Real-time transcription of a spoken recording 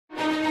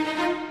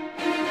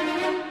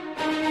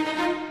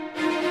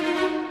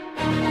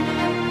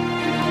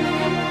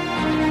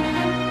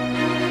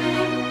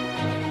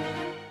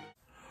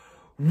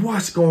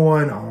What's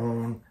going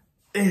on?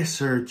 It's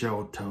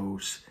Sergio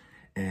Toast,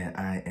 and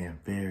I am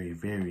very,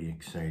 very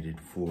excited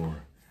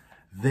for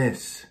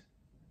this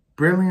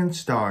Brilliant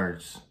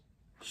Stars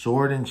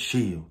Sword and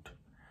Shield.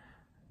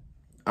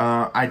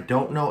 I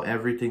don't know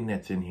everything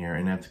that's in here,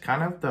 and that's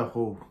kind of the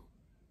whole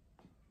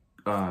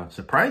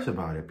surprise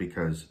about it,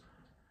 because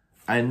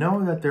I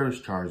know that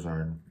there's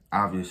Charizard,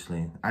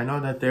 obviously. I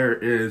know that there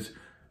is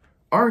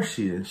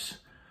Arceus.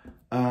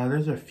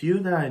 There's a few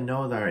that I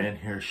know that are in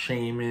here.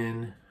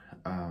 Shaman.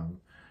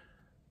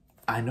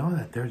 I know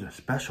that there's a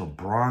special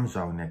bronze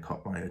zone that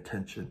caught my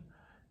attention.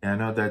 And I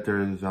know that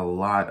there's a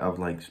lot of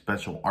like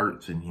special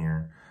arts in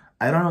here.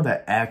 I don't know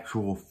the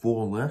actual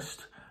full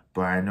list,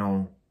 but I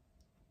know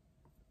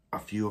a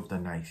few of the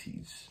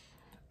niceties.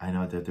 I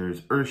know that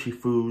there's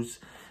Urshifus,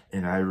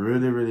 and I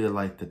really, really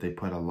like that they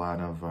put a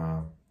lot of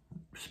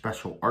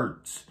special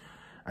arts.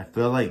 I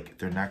feel like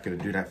they're not going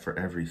to do that for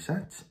every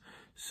set.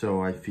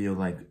 So I feel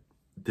like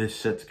this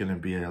set's going to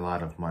be a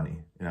lot of money.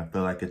 And I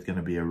feel like it's going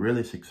to be a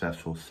really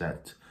successful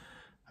set.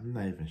 I'm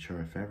not even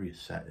sure if every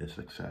set is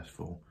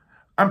successful.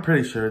 I'm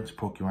pretty sure it's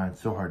Pokemon.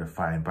 It's so hard to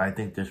find. But I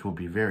think this will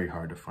be very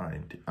hard to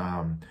find.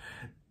 I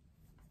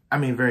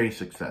mean, very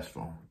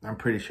successful. I'm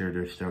pretty sure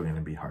they're still going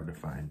to be hard to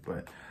find.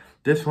 But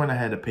this one I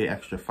had to pay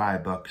extra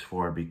 $5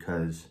 for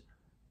because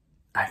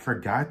I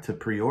forgot to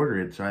pre-order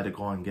it. So I had to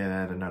go and get it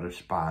at another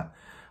spot.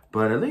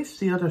 But at least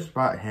the other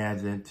spot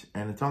has it.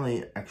 And it's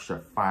only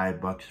extra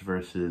 $5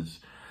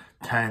 versus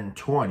 $10,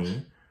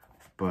 $20.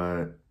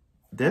 But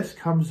this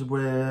comes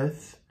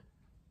with...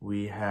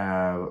 We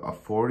have a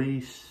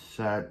 40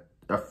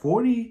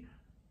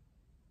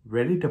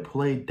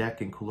 ready-to-play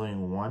deck,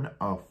 including one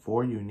of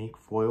 4 unique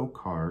foil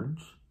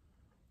cards.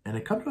 And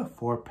it comes with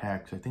 4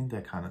 packs. I think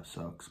that kind of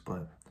sucks,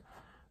 but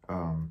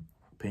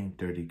paying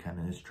 $30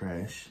 kind of is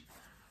trash.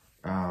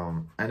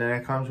 And then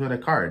it comes with a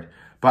card.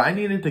 But I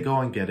needed to go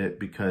and get it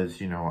because,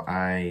 you know,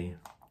 I'm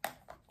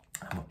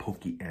a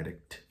Poke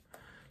addict.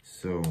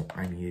 So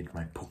I needed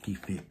my Poke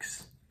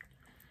fix.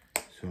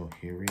 So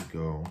here we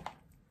go.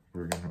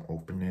 We're going to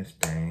open this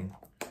thing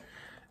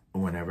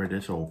whenever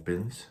this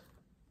opens.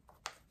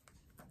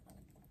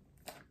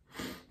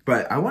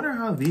 But I wonder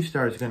how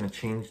V-Star is going to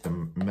change the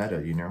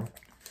meta, you know?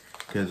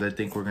 Because I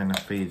think we're going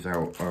to phase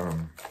out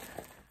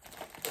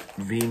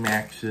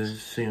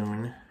V-Maxes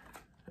soon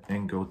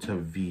and go to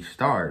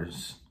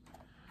V-Stars.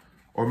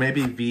 Or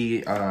maybe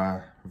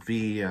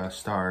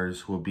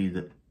V-Stars will be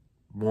the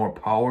more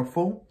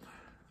powerful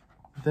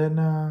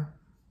than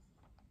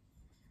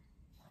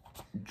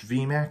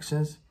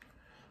V-Maxes.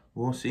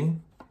 We'll see.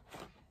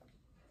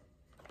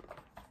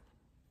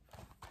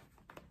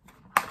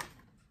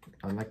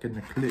 I like it in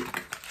the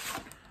click.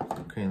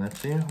 Okay, let's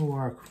see who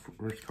our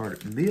first card.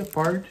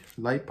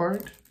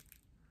 Lightpart,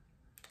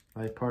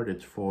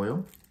 it's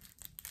foil.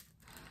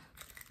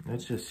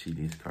 Let's just see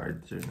these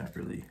cards. They're not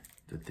really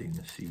the thing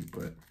to see,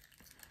 but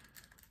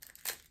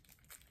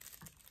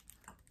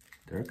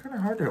they're kind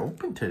of hard to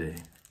open today.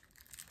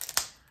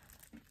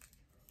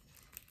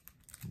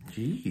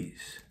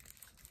 Jeez.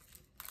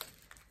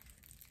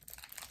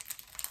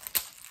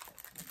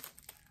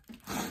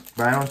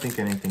 But I don't think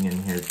anything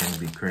in here is going to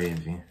be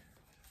crazy.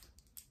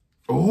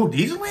 Oh,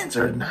 these lands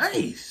are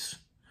nice.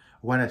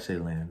 When I say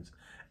lands,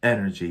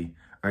 energy.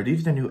 Are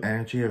these the new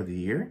energy of the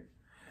year?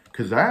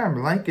 Because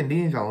I'm liking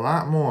these a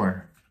lot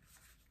more.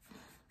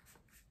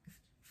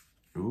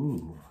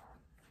 Ooh.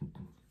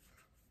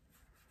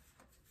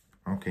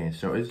 Okay,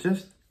 so it's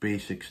just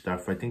basic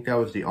stuff. I think that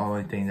was the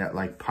only thing that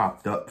like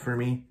popped up for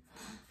me.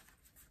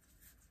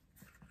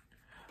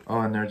 Oh,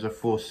 and there's a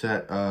full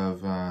set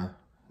of...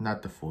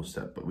 not the full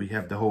set, but we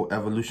have the whole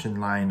evolution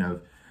line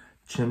of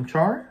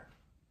Chimchar,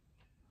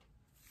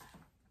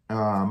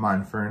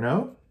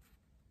 Monferno,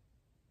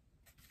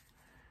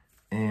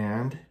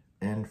 and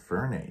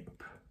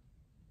Infernape.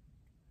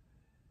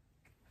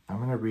 I'm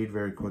going to read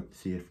very quick to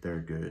see if they're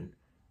good.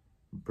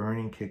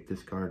 Burning Kick,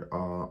 discard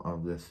all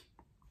of this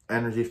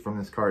energy from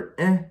this card.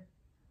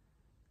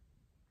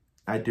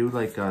 I do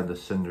like the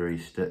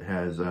Cinderace that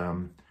has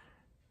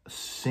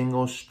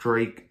single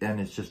strike, and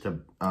it's just a...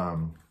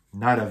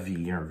 not a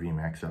V or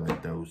V-Max, I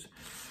like those.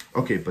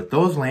 Okay, but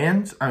those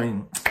lands, I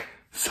mean,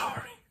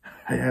 sorry,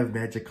 I have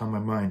magic on my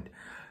mind.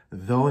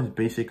 Those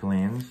basic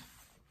lands,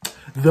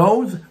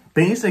 those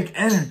basic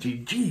energy,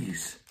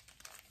 geez,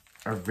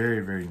 are very,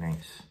 very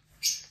nice.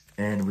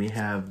 And we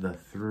have the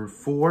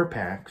 4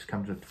 packs,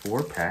 comes with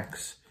 4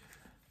 packs.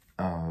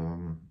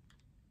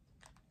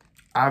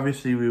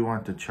 Obviously, we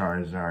want the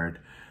Charizard,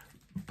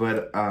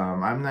 but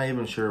I'm not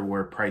even sure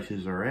where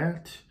prices are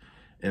at.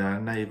 And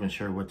I'm not even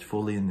sure what's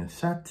fully in the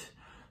set.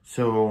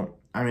 So,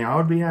 I mean, I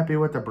would be happy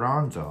with the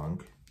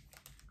Bronzong.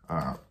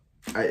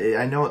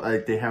 I know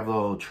like they have a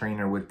little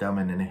trainer with them,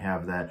 and then they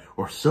have that.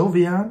 Or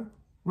Sylveon,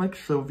 like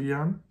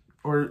Sylveon.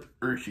 Or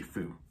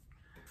Urshifu.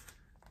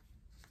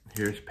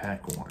 Here's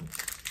pack 1.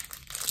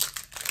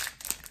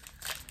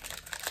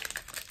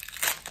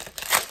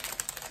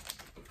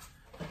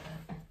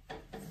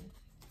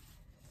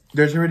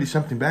 There's already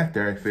something back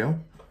there, I feel.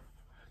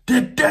 The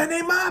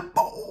Danny, my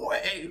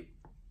boy!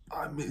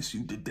 I I'm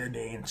missing the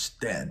Dene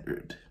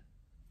standard.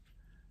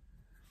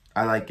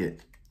 I like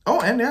it. Oh,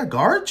 and that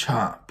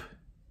Garchomp.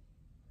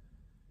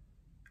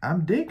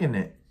 I'm digging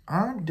it.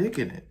 I'm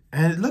digging it.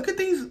 And look at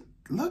these.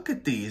 Look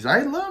at these.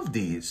 I love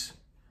these.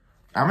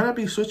 I'm going to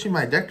be switching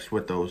my decks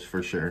with those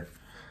for sure.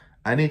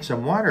 I need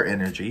some water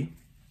energy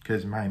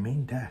because my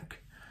main deck,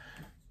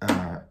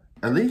 at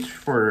least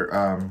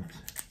for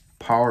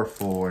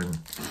powerful and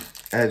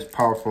as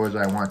powerful as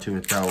I want to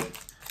without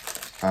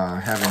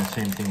having the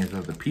same thing as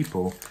other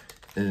people,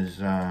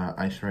 is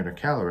Ice Rider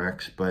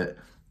Calyrex. But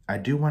I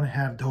do want to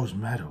have those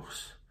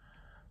medals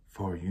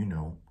for, you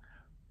know,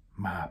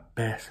 my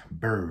best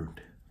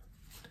bird.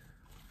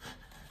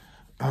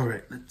 All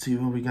right, let's see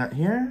what we got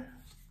here.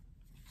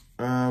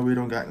 We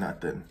don't got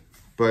nothing.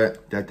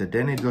 But that the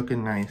Den is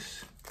looking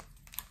nice.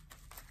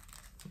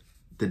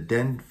 The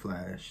Day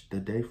Flash.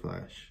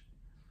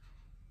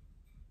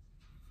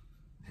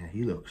 Yeah,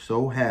 he looks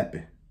so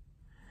happy.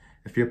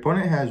 If your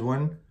opponent has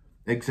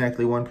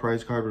exactly one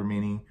prize card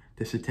remaining,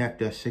 this attack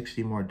does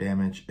 60 more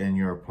damage and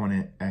your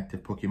opponent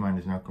active Pokemon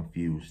is not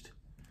confused.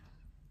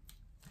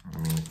 I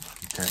mean,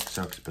 the attack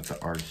sucks, but the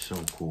art is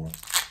so cool.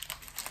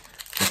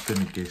 That's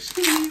gonna get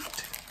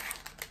saved.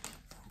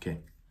 Okay,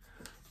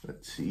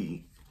 let's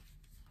see.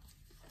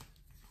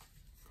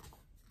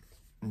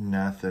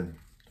 Nothing.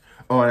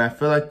 Oh, and I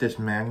feel like this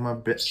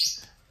Magma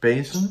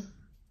Basin.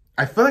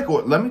 I feel like,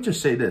 well, let me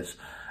just say this.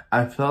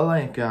 I feel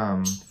like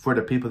for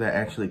the people that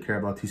actually care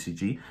about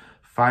TCG,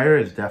 Fire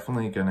is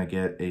definitely gonna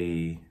get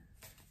a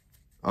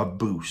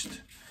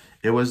boost.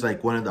 It was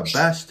like one of the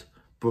best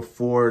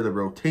before the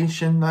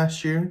rotation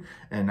last year,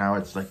 and now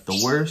it's like the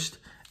worst,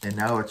 and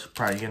now it's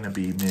probably gonna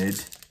be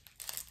mid.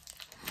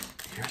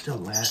 Here's the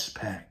last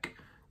pack.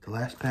 The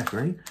last pack,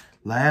 right?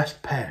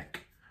 Last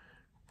pack.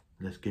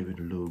 Let's give it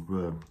a little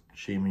rub.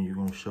 Shaman, you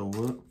gonna show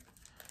up?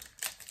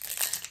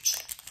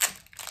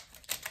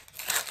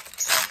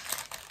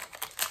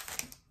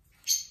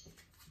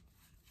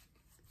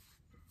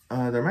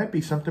 There might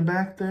be something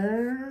back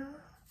there.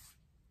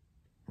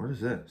 What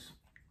is this?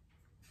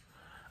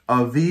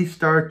 A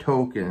V-Star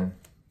token.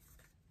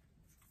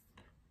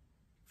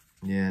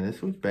 Yeah,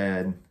 this was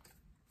bad.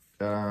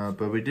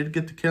 But we did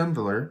get the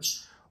Kindler,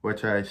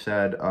 which I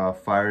said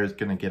Fire is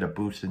going to get a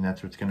boost, and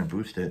that's what's going to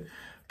boost it.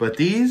 But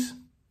these,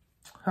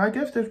 I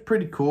guess they're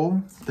pretty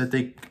cool that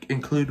they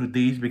include with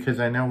these, because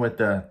I know with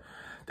the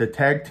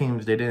tag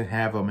teams, they didn't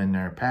have them in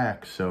their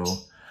pack. So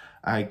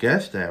I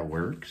guess that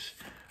works.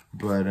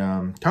 But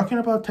talking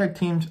about tag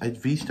teams,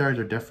 V-Stars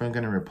are definitely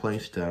going to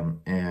replace them.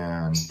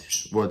 And,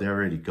 well, they're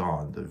already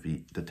gone,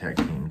 the tag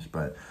teams.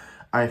 But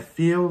I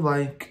feel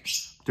like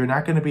they're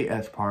not going to be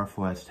as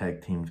powerful as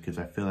tag teams, because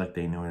I feel like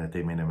they know that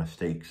they made a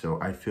mistake. So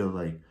I feel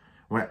like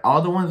when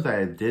all the ones that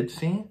I did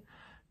see,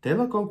 they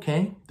look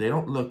okay. They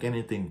don't look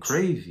anything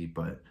crazy.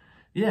 But,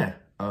 yeah,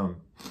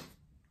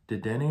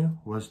 Dedenne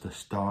was the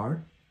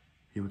star.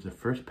 He was the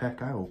first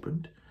pack I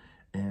opened.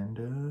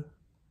 And,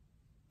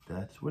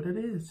 that's what it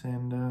is.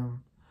 And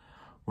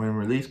when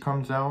release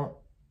comes out,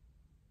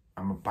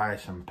 I'm gonna buy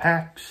some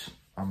packs.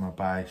 I'm gonna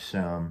buy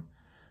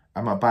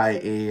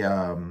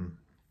a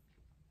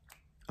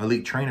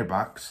Elite Trainer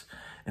box,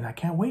 and I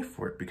can't wait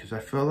for it, because I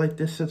feel like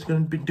this is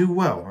gonna do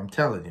well. I'm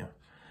telling you,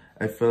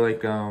 I feel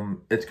like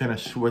it's gonna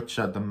switch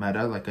the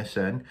meta, like I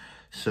said.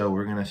 So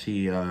we're gonna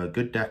see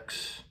good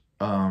decks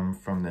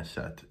from this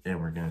set, and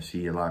we're gonna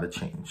see a lot of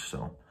change.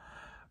 So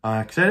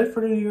excited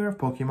for the year of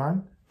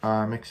Pokemon.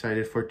 I'm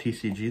excited for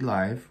TCG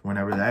Live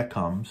whenever that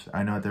comes.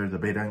 I know there's a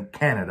beta in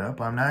Canada,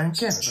 but I'm not in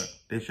Canada.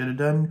 They should have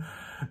done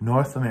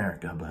North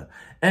America. But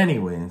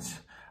anyways,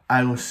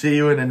 I will see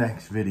you in the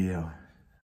next video.